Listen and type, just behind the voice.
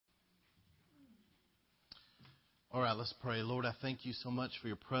All right, let's pray. Lord, I thank you so much for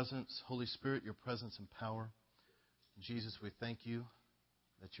your presence. Holy Spirit, your presence and power. Jesus, we thank you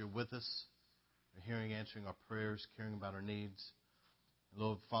that you're with us. You're hearing, answering our prayers, caring about our needs. And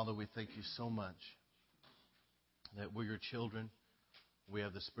Lord, Father, we thank you so much that we're your children. We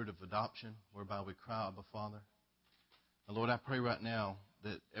have the spirit of adoption, whereby we cry, Abba, Father. And Lord, I pray right now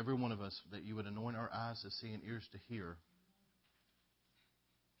that every one of us, that you would anoint our eyes to see and ears to hear.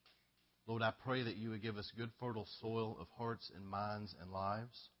 Lord, I pray that you would give us good, fertile soil of hearts and minds and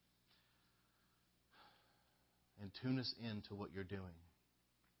lives, and tune us into what you're doing.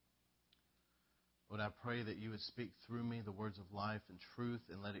 Lord, I pray that you would speak through me the words of life and truth,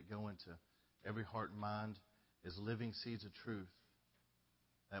 and let it go into every heart and mind as living seeds of truth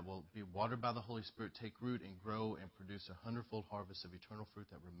that will be watered by the Holy Spirit, take root and grow and produce a hundredfold harvest of eternal fruit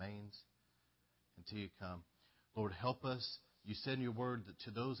that remains until you come. Lord, help us. You said in your word that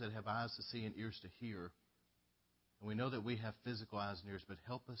to those that have eyes to see and ears to hear, and we know that we have physical eyes and ears, but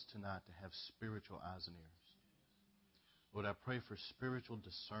help us tonight to have spiritual eyes and ears. Lord, I pray for spiritual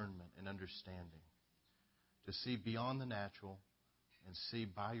discernment and understanding, to see beyond the natural and see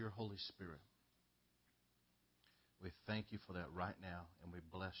by your Holy Spirit. We thank you for that right now, and we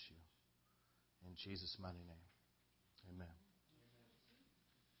bless you. In Jesus' mighty name, amen.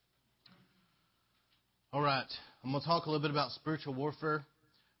 All right, I'm going to talk a little bit about spiritual warfare.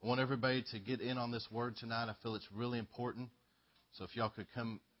 I want everybody to get in on this word tonight. I feel it's really important. So if y'all could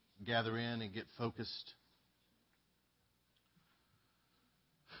come gather in and get focused.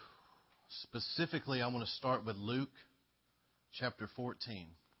 Specifically, I want to start with Luke chapter 14.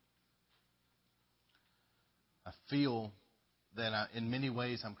 I feel that in many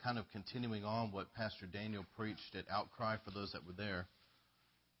ways I'm kind of continuing on what Pastor Daniel preached at Outcry for those that were there.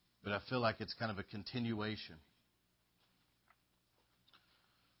 But I feel like it's kind of a continuation.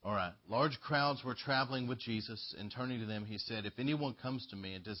 All right. Large crowds were traveling with Jesus, and turning to them, he said, "If anyone comes to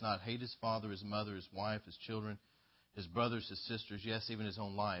me and does not hate his father, his mother, his wife, his children, his brothers, his sisters, yes, even his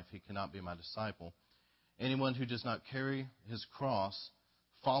own life, he cannot be my disciple. Anyone who does not carry his cross,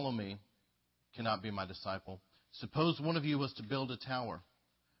 follow me, cannot be my disciple. Suppose one of you was to build a tower.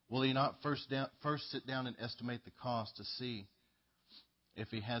 Will he not first sit down and estimate the cost to see if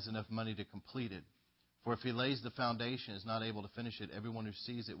he has enough money to complete it? For if he lays the foundation and is not able to finish it, everyone who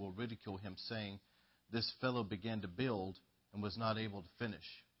sees it will ridicule him, saying, 'This fellow began to build and was not able to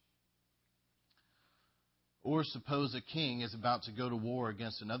finish.' Or suppose a king is about to go to war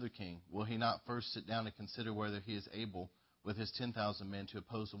against another king. Will he not first sit down and consider whether he is able with his 10,000 men to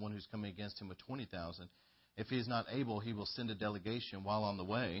oppose the one who's coming against him with 20,000? If he is not able, he will send a delegation while on the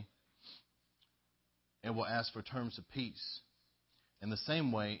way and will ask for terms of peace. In the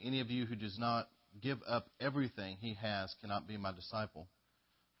same way, any of you who does not give up everything he has cannot be my disciple.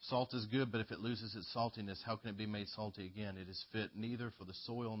 Salt is good, but if it loses its saltiness, how can it be made salty again? It is fit neither for the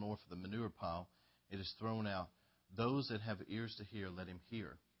soil nor for the manure pile. It is thrown out. Those that have ears to hear, let him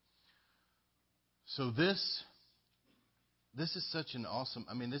hear." So this is such an awesome,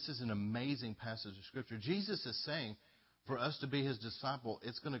 this is an amazing passage of Scripture. Jesus is saying for us to be his disciple,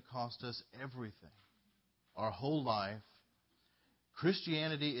 it's going to cost us everything. Our whole life.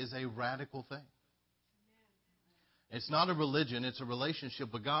 Christianity is a radical thing. It's not a religion, it's a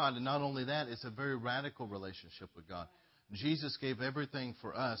relationship with God. And not only that, it's a very radical relationship with God. Jesus gave everything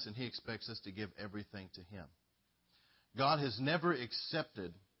for us, and he expects us to give everything to him. God has never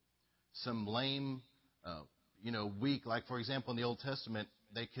accepted some lame, weak. Like, for example, in the Old Testament,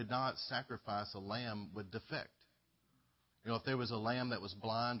 they could not sacrifice a lamb with defect. If there was a lamb that was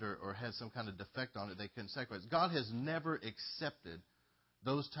blind or had some kind of defect on it, they couldn't sacrifice. God has never accepted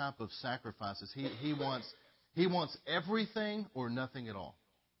those type of sacrifices. He wants everything or nothing at all.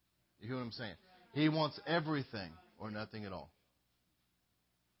 You hear what I'm saying? He wants everything or nothing at all.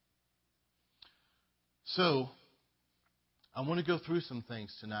 So, I want to go through some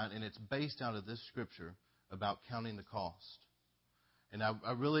things tonight, and it's based out of this scripture about counting the cost. And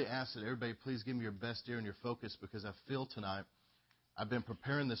I really ask that everybody please give me your best ear and your focus, because I feel tonight, I've been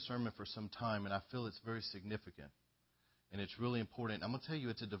preparing this sermon for some time, and I feel it's very significant. And it's really important. I'm going to tell you,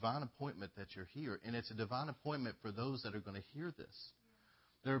 it's a divine appointment that you're here, and it's a divine appointment for those that are going to hear this.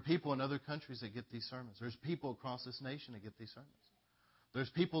 There are people in other countries that get these sermons. There's people across this nation that get these sermons. There's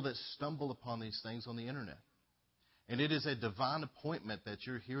people that stumble upon these things on the internet. And it is a divine appointment that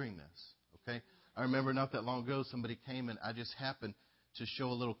you're hearing this. Okay? I remember not that long ago, somebody came and I just happened to show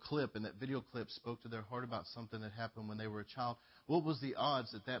a little clip, and that video clip spoke to their heart about something that happened when they were a child. What was the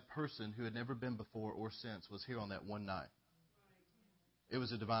odds that that person who had never been before or since was here on that one night? It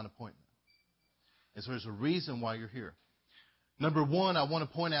was a divine appointment. And so there's a reason why you're here. Number one, I want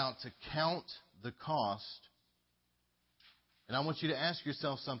to point out, to count the cost And I want you to ask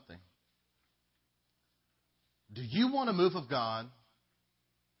yourself something. Do you want a move of God,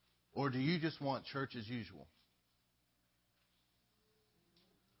 or do you just want church as usual?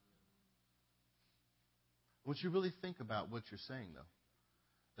 Would you really think about what you're saying,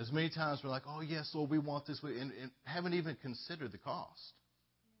 though? As many times we're like, oh, yes, Lord, we want this, and haven't even considered the cost.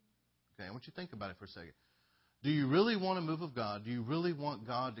 Okay, I want you to think about it for a second. Do you really want a move of God? Do you really want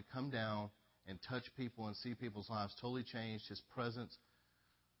God to come down and touch people and see people's lives totally changed, His presence?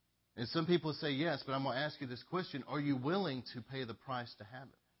 And some people say yes, but I'm going to ask you this question. Are you willing to pay the price to have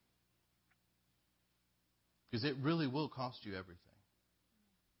it? Because it really will cost you everything.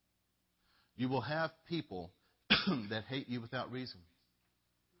 You will have people that hate you without reason.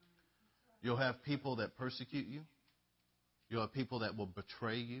 You'll have people that persecute you. You'll have people that will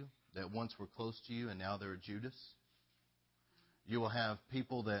betray you, that once were close to you and now they're a Judas. You will have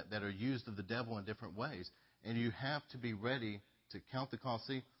people that are used of the devil in different ways. And you have to be ready to count the cost.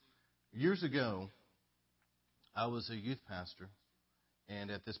 See, years ago, I was a youth pastor, and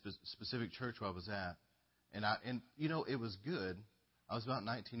at this specific church where I was at, and you know, it was good. I was about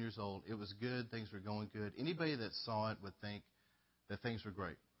 19 years old. It was good. Things were going good. Anybody that saw it would think that things were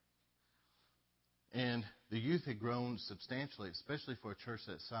great. And the youth had grown substantially, especially for a church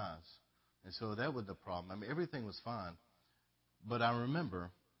that size. And so that was the problem. I mean, everything was fine. But I remember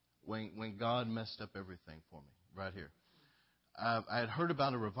when God messed up everything for me right here. I had heard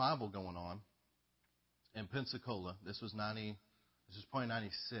about a revival going on in Pensacola. This was probably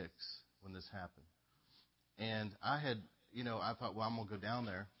 96 when this happened. And I thought, well, I'm going to go down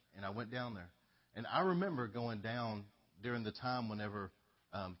there. And I went down there. And I remember going down during the time whenever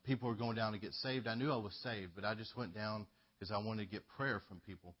people were going down to get saved. I knew I was saved, but I just went down because I wanted to get prayer from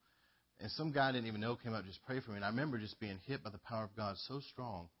people. And some guy I didn't even know came up to just pray for me. And I remember just being hit by the power of God so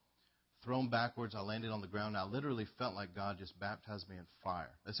strong, thrown backwards. I landed on the ground. I literally felt like God just baptized me in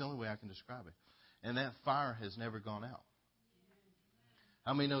fire. That's the only way I can describe it. And that fire has never gone out.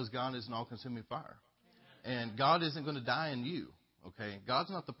 How many knows God is an all-consuming fire? And God isn't going to die in you, okay?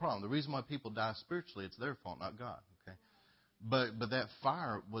 God's not the problem. The reason why people die spiritually, it's their fault, not God, okay? But that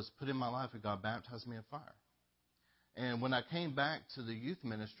fire was put in my life, and God baptized me in fire. And when I came back to the youth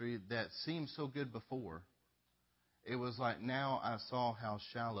ministry that seemed so good before, it was like now I saw how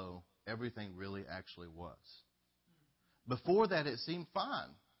shallow everything really actually was. Before that, it seemed fine.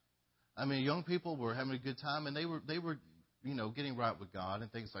 I mean, young people were having a good time, and they were getting right with God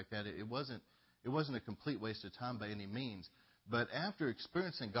and things like that. It wasn't a complete waste of time by any means. But after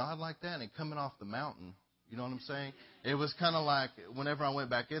experiencing God like that and coming off the mountain, you know what I'm saying? It was kind of like whenever I went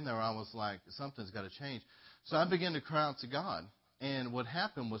back in there, I was like, something's got to change. So I began to cry out to God. And what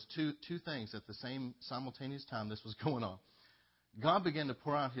happened was two things at the same simultaneous time this was going on. God began to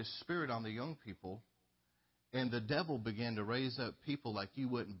pour out His Spirit on the young people, and the devil began to raise up people like you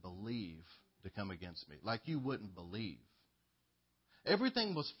wouldn't believe to come against me, like you wouldn't believe.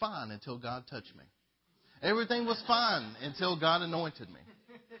 Everything was fine until God touched me. Everything was fine until God anointed me.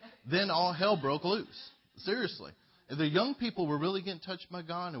 Then all hell broke loose. Seriously. The young people were really getting touched by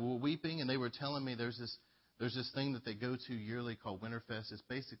God and were weeping, and they were telling me there's this thing that they go to yearly called Winterfest. It's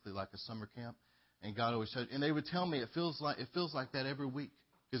basically like a summer camp, and God always touched. And they would tell me it feels like that every week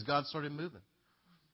because God started moving.